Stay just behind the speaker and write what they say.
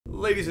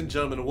Ladies and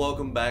gentlemen,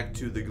 welcome back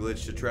to the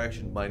Glitched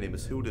Attraction. My name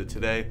is Huta.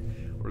 Today,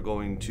 we're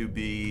going to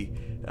be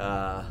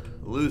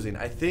losing.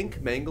 I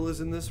think Mangle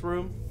is in this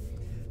room.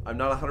 I'm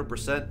not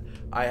 100%.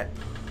 Okay.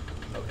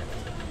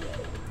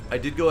 I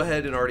did go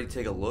ahead and already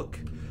take a look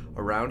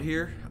around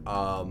here.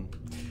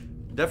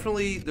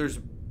 Definitely, there's.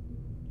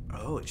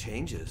 Oh, it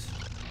changes.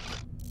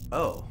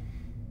 Oh,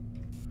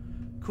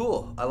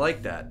 cool. I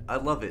like that. I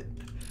love it.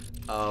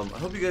 I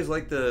hope you guys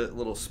like the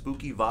little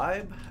spooky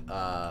vibe.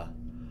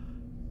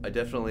 I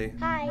definitely.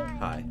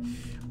 Hi.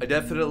 I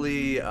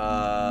definitely.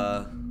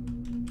 Yeah.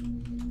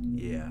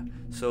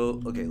 So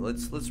okay,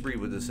 let's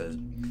read what this says.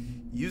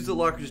 Use the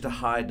lockers to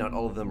hide. Not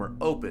all of them are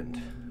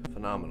opened.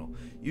 Phenomenal.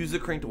 Use the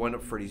crank to wind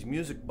up Freddy's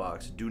music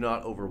box. Do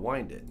not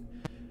overwind it.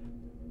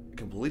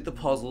 Complete the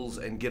puzzles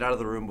and get out of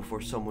the room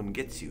before someone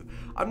gets you.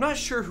 I'm not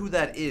sure who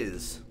that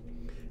is.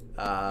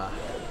 Yeah.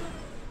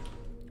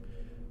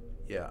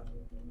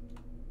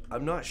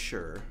 I'm not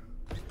sure.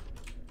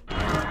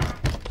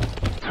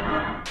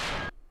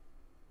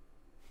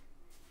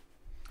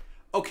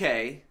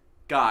 Okay,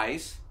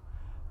 guys,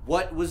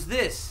 what was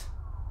this?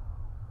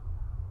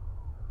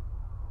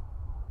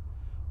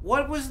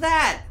 What was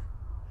that?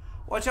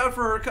 Watch out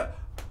for her.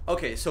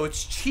 Okay, so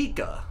it's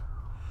Chica.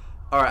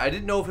 All right, I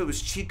didn't know if it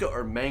was Chica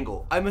or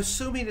Mangle. I'm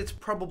assuming it's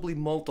probably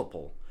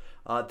multiple.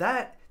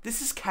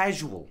 This is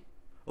casual.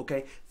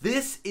 Okay,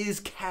 this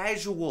is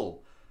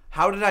casual.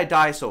 How did I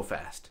die so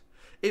fast?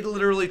 It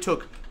literally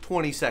took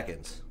 20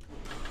 seconds.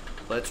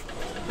 Let's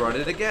run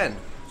it again.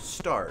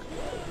 Start.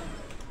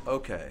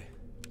 Okay.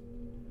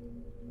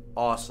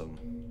 Awesome.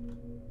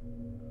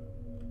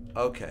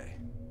 Okay.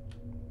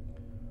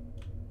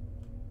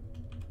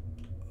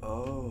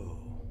 Oh.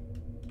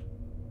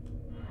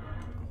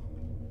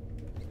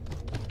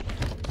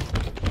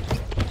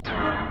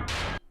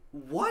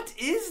 What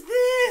is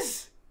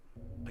this?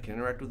 I can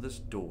interact with this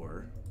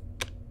door.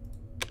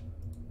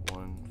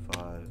 1,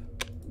 5.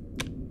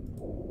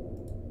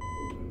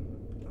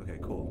 Okay,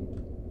 cool.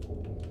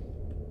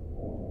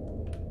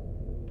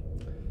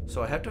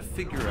 So I have to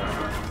figure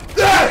out.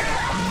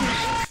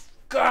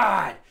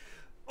 God!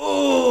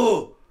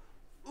 Oh!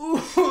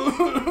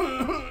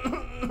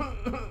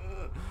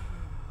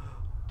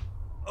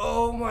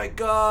 Oh my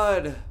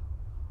God!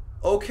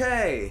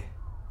 Okay.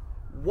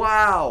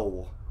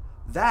 Wow.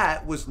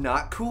 That was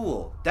not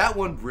cool. That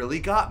one really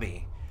got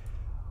me.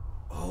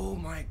 Oh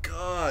my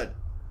God.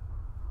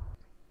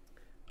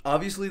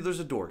 Obviously, there's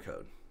a door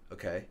code.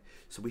 Okay?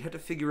 So we have to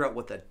figure out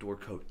what that door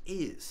code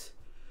is.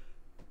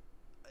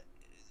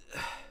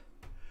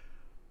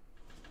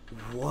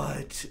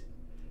 What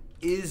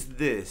is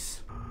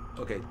this?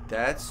 Okay,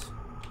 that's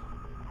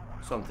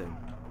something.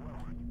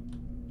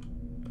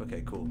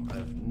 Okay, cool. I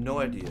have no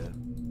idea.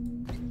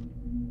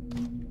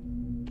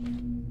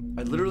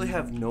 I literally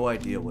have no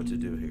idea what to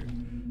do here.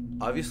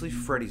 Obviously,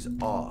 Freddy's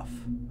off.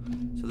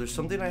 So there's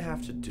something I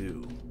have to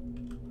do.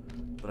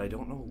 But I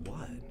don't know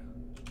what.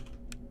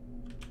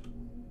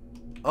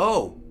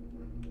 Oh!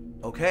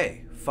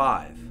 Okay,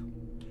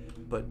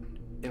 5. But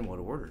in what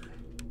order?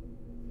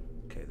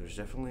 Okay, there's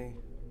definitely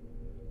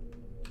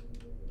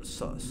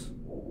sus.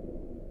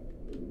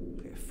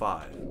 Okay,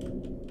 5.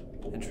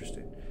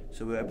 Interesting.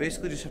 So I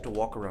basically just have to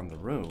walk around the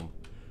room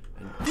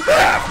and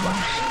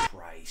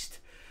Christ.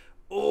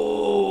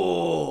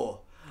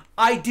 Oh,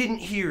 I didn't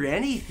hear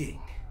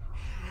anything.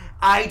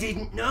 I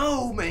didn't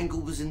know Mangle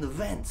was in the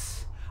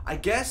vents. I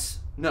guess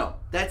no.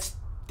 That's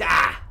that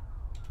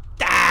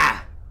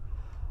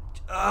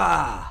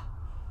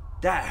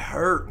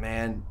hurt,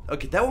 man.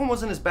 Okay, that one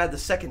wasn't as bad the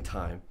second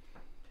time.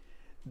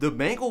 The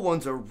Mangle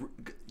ones are,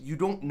 you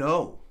don't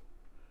know.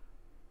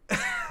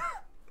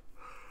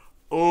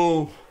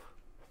 Oh.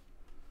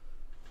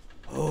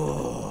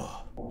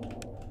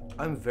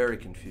 I'm very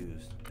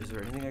confused. Is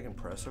there anything I can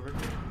press over here?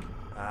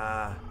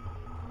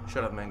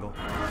 Shut up, Mangle.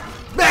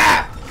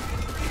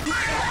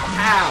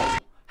 How?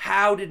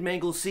 How did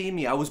Mangle see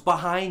me? I was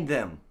behind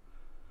them.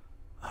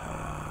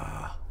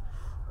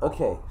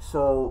 Okay,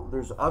 so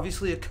there's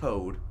obviously a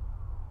code.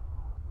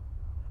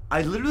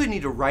 I literally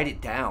need to write it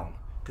down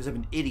because I'm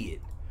an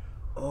idiot.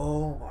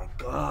 Oh my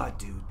God,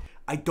 dude.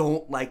 I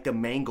don't like the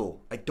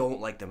Mangle. I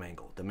don't like the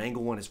Mangle. The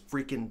Mangle one is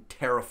freaking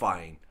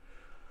terrifying.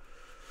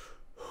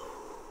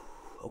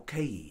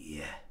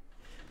 Okay.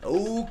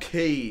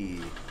 Okay.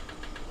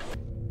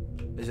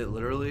 Is it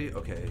literally?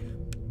 Okay.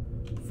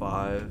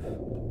 5.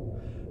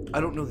 I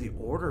don't know the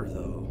order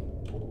though.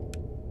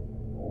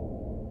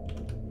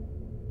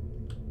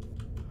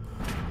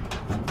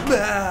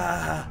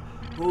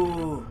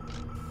 Ooh.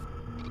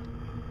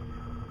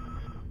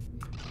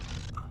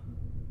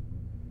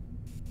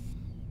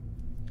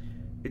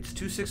 It's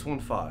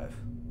 2615.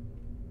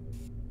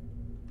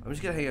 I'm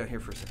just gonna hang out here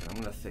for a second. I'm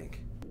gonna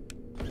think.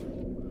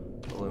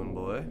 Balloon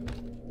boy.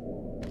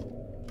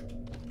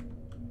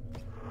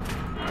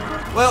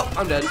 Well,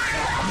 I'm dead.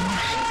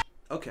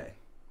 Okay.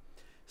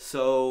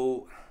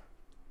 So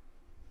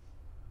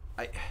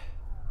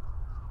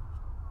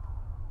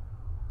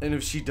and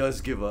if she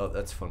does give up,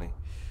 that's funny.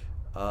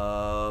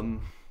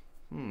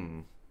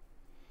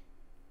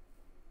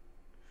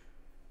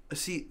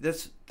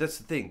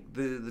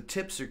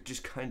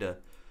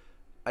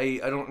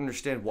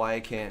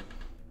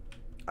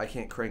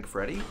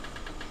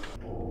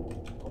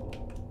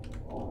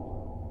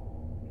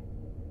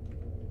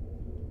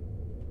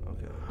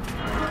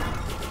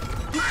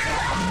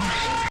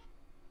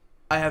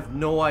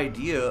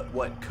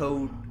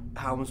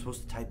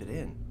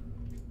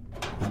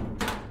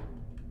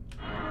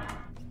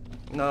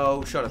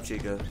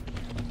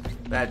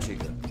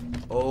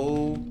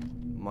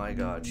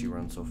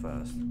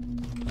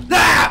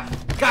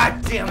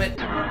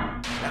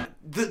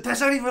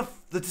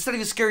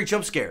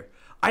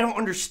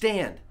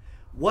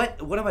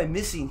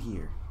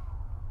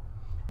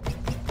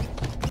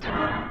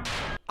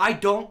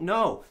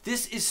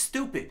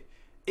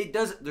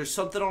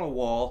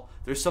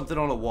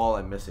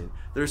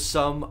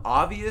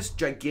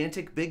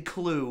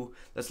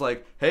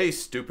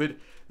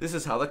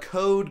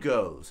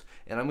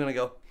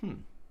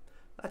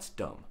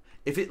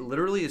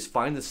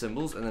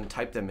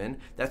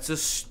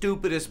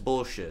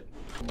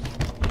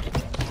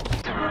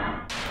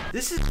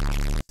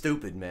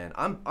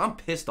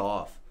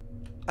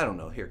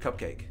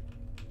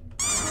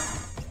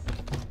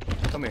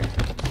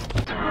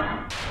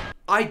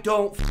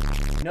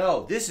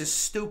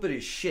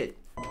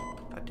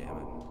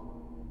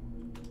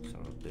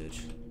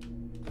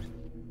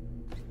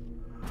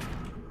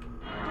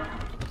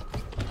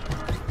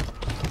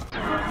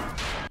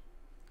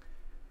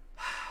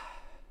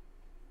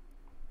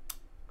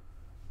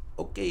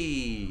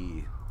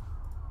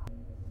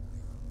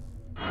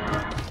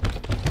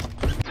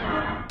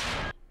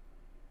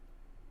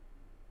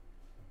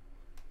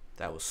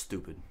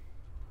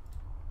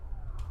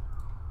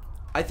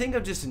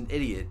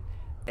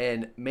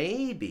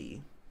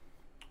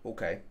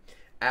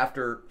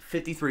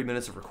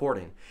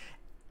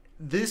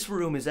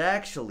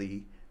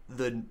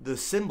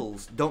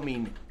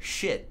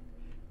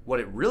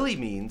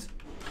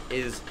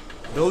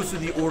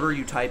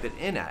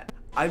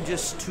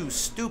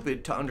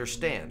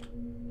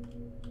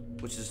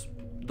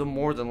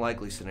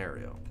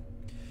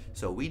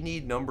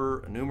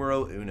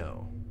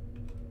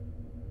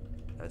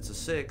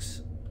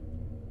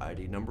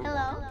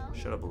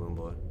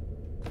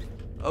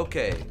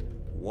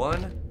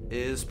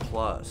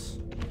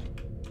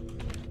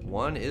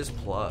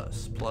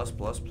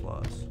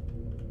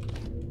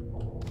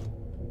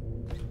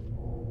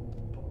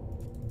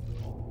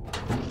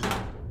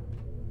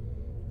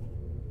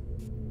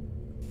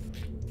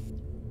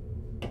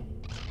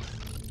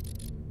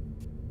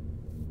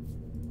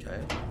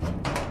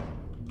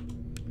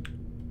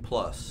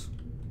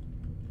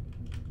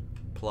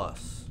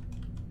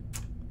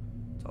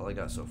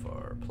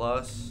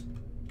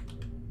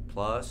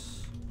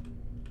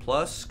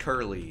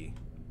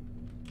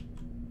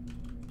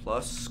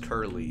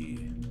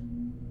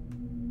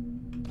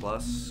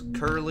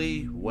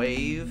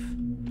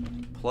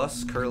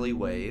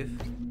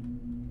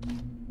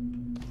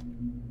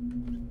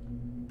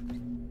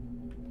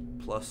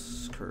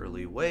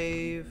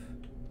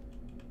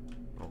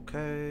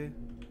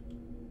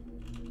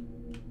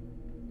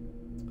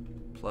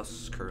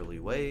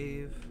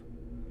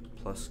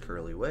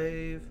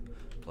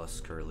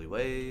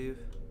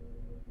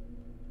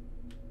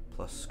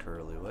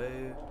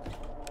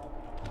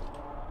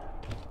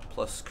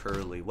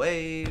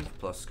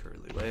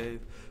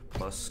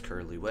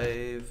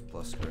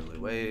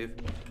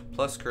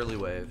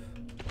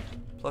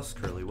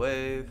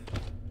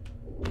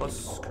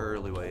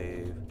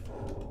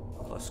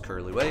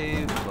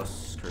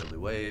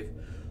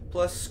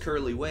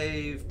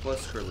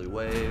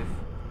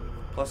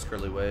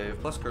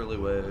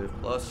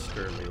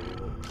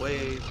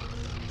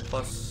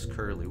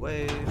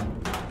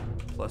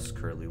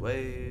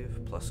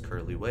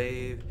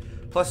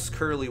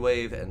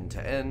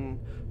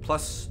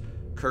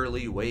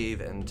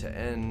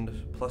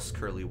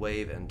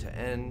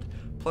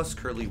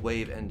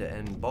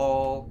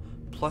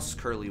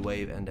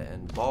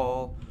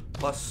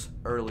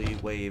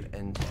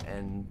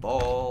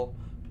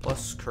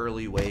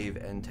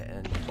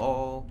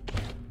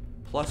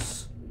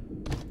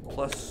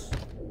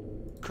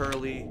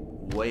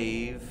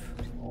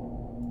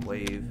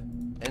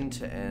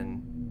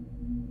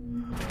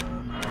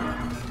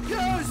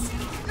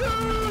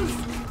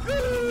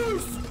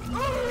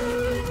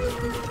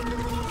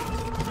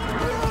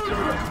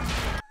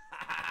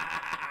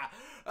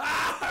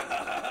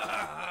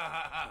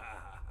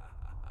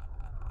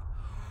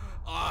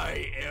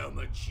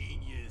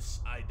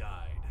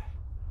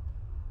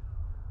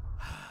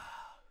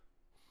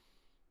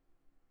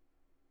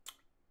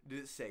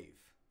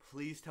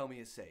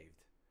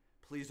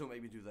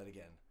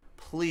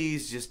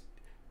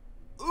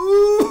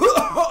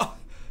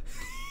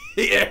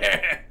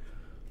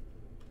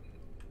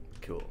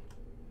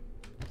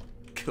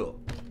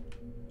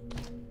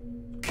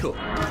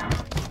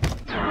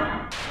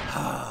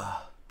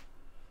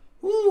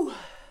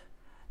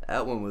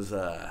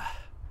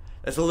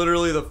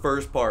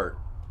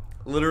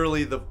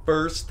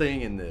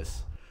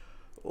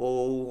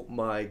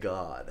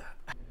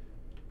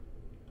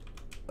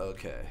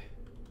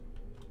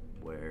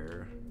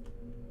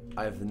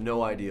 I have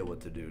no idea what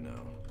to do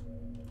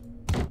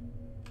now.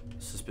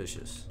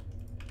 Suspicious.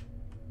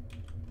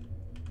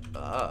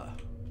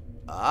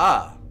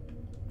 Ah.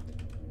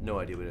 No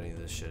idea what any of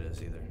this shit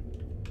is either.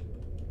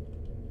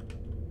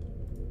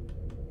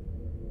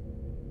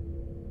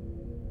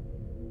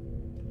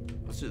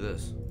 Let's do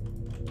this.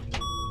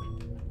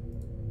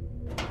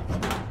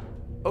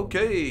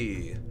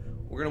 Okay.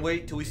 We're gonna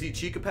wait till we see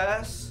Chica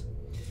pass.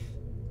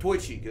 Toy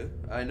Chica,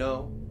 I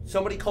know.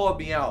 Somebody called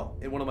me out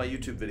in one of my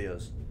YouTube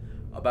videos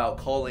about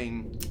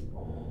calling.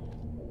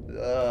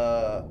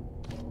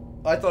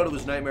 I thought it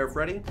was Nightmare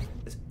Freddy.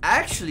 It's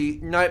actually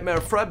Nightmare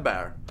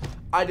Fredbear.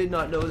 I did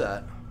not know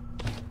that.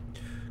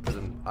 Because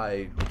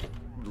I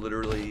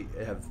literally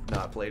have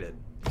not played it.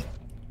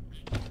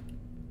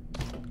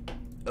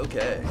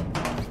 Okay.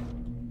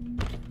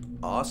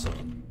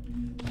 Awesome.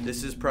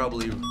 This is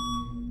probably...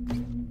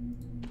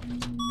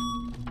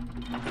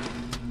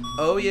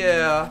 Oh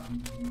yeah.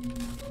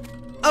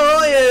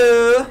 Oh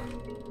yeah.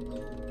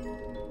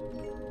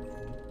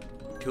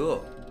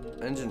 Cool.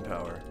 Engine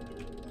power.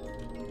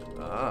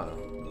 Ah.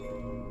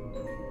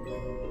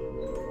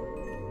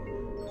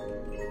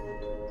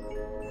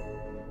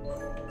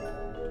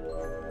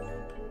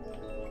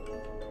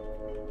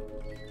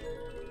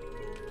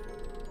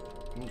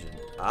 Engine.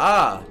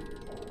 Ah.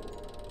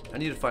 I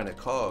need to find a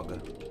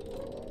cog.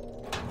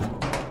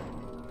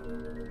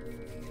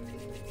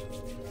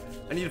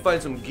 I need to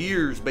find some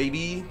gears,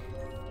 baby.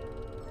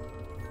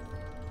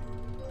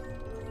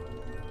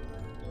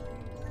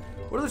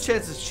 What are the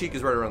chances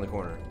Chica's right around the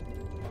corner?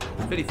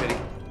 Fitty fitty.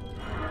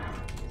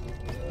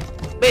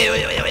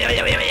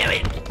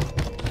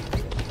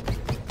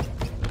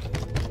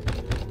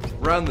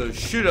 Round the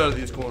shit out of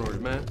these corners,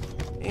 man.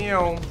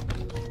 Ew.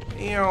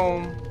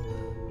 Ew.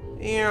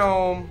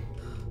 Ew.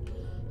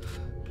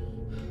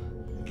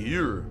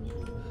 Gear.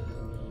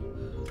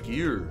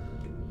 Gear.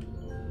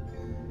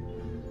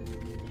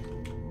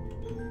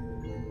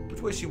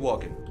 Which way is she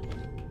walking?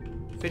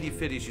 Fitty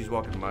fitty, she's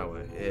walking my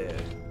way. Yeah.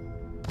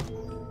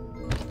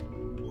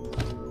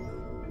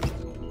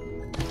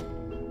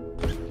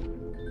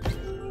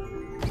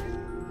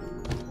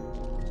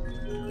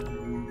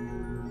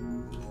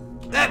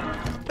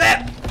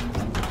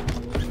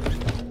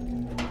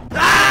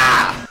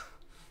 Ah!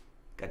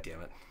 God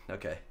damn it.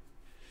 Okay.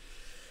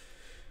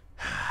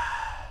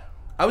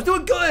 I was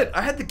doing good.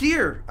 I had the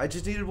gear. I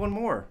just needed one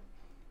more.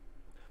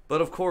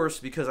 But of course,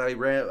 because I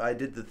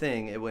did the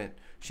thing, it went.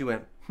 She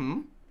went,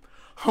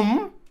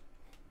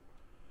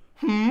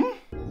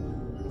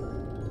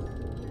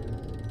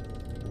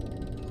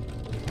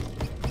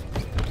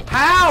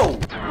 How?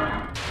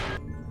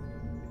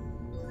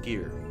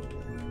 Gear.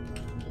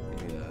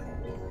 Give me that.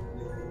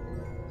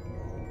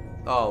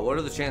 Oh, what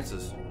are the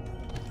chances?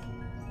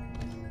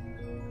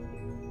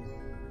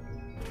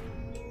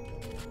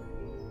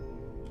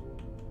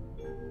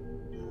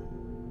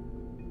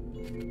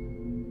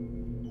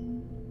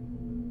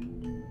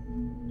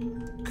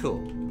 Cool.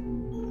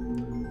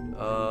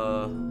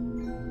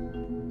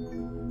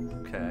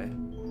 Okay.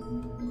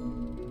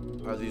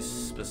 Are these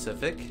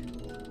specific?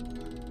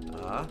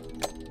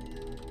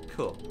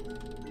 Cool.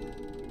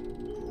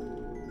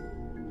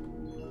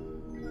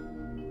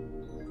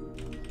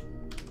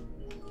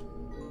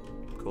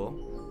 Cool.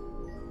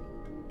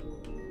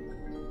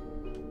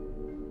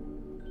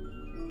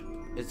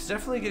 It's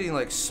definitely getting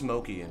like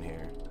smoky in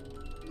here.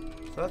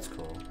 So that's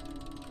cool.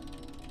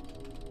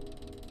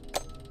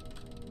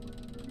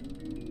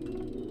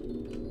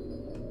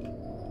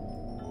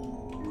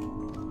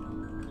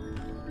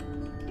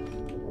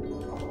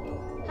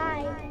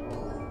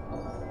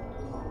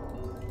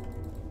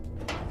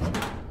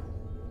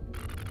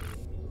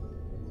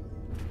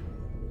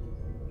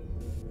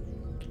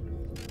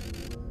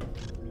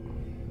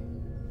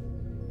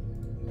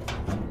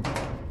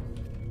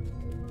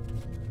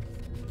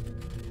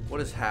 What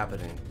is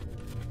happening?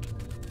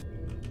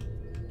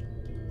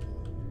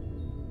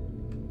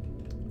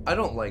 I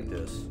don't like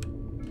this.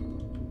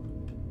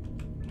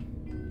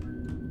 I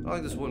don't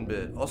like this one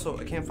bit. Also,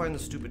 I can't find the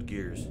stupid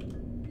gears.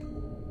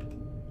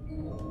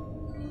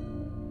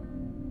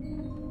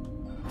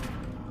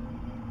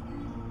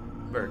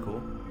 Very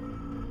cool.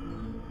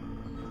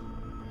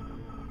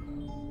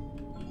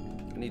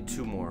 I need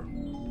 2 more.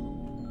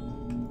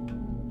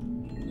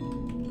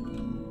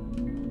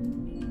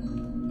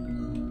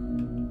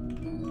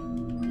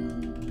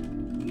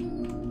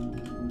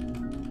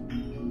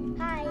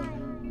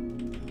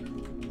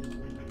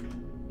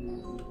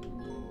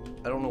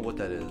 I don't know what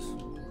that is.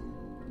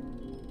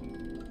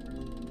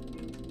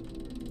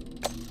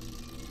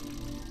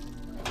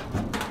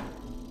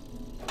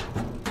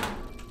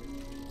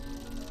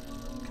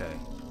 Okay.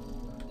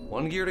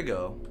 1 gear to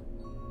go.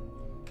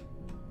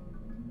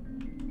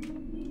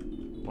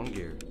 1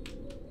 gear.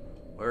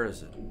 Where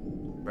is it?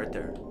 Right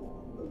there.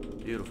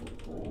 Beautiful.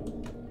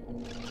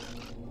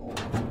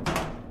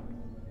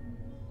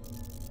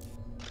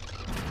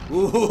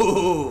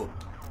 Ooh!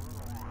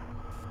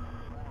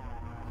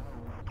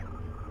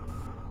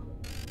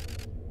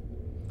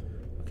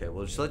 Okay,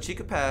 we'll just let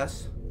Chica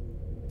pass.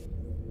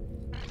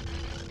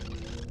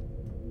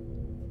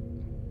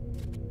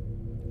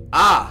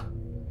 Ah!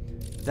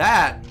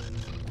 That,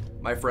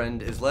 my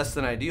friend, is less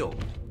than ideal.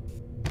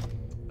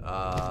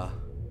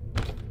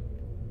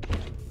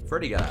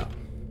 Freddy got out.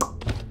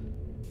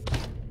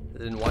 It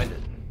didn't wind it.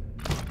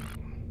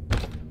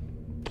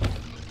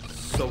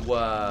 So,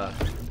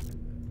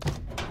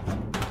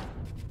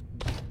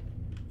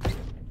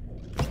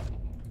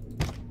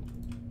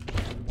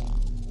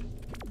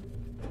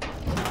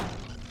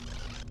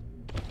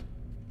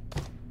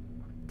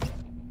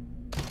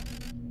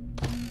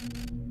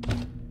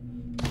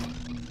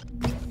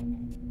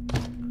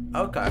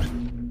 okay.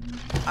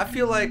 I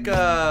feel like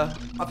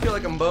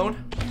I'm boned.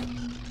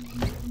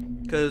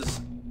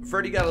 Cause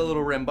Freddy got a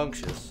little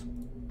rambunctious.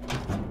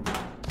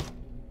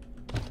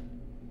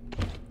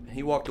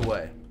 He walked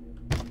away.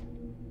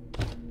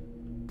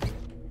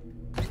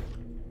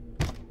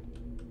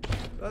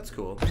 That's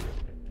cool.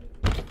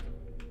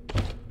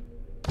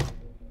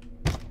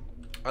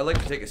 I'd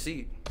like to take a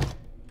seat.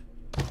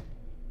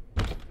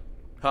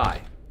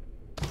 Hi.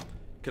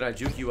 Can I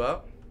juke you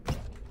up?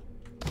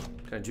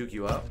 Can I juke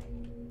you up?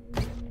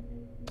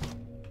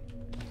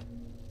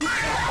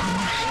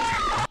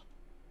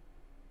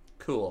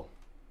 Cool.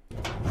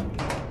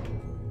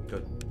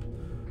 Good.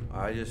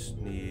 I just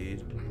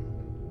need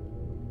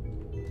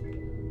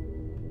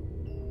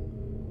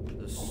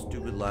the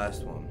stupid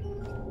last one.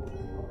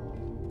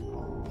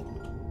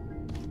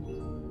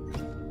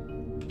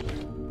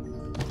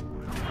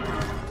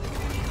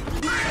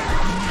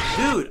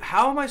 Dude,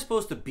 how am I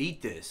supposed to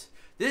beat this?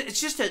 It's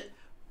just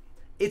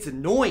it's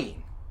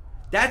annoying.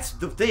 That's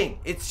the thing.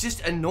 It's just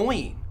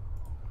annoying.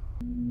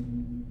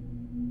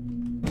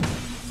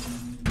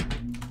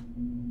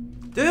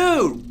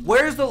 Dude,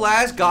 where's the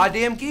last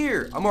goddamn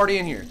gear? I'm already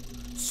in here.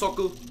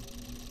 Sucker.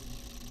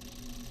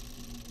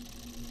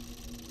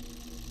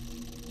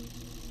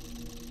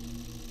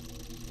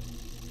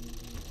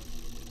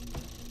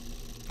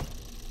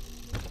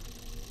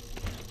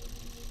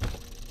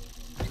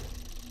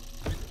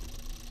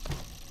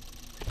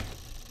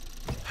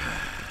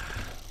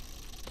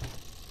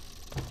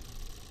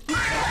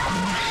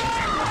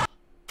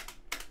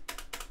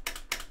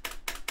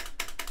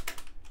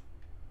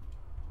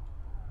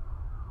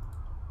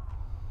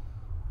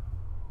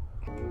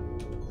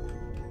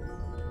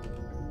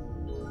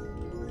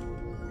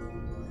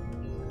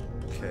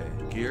 Okay,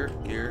 gear,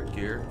 gear,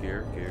 gear,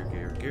 gear, gear,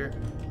 gear, gear,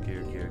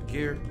 gear, gear,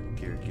 gear,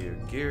 gear, gear,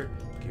 gear,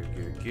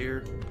 gear,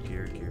 gear,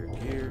 gear, gear,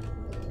 gear.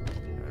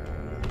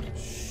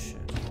 Shit.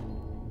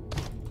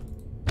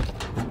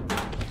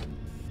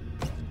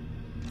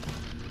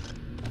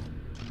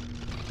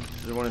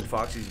 Is there one in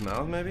Foxy's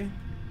mouth, maybe?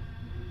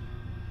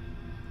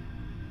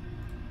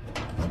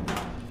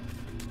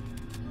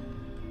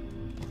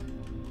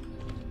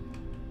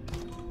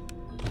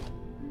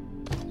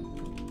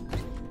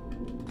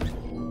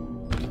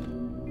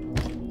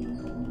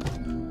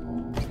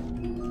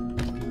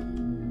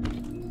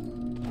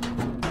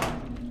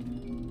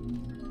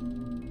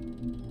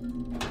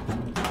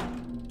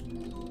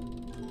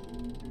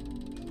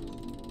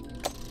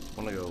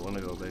 Wanna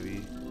go,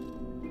 baby.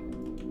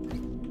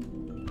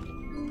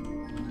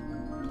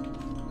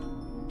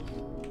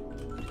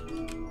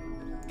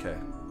 Okay,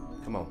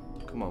 come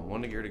on,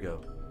 one gear to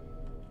go.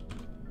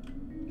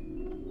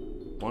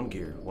 One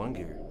gear.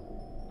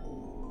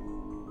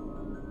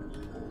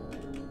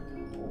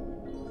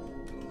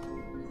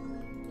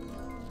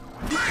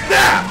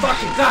 Ah,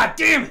 fucking god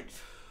damn it!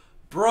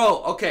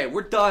 Bro, okay,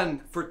 we're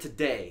done for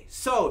today.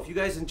 So, if you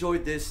guys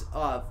enjoyed this,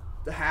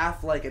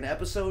 half like an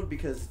episode,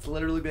 because it's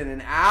literally been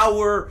an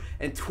hour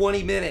and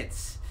 20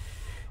 minutes.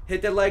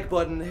 Hit that like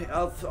button.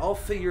 I'll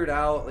figure it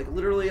out. Like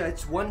literally,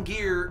 it's one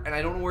gear and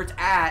I don't know where it's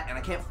at and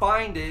I can't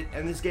find it.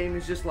 And this game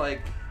is just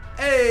like,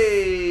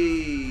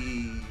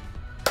 hey,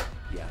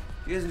 yeah.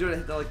 If you guys enjoyed it,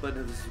 hit that like button,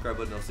 hit the subscribe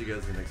button. I'll see you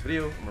guys in the next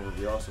video. Remember to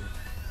be awesome.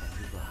 And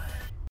goodbye.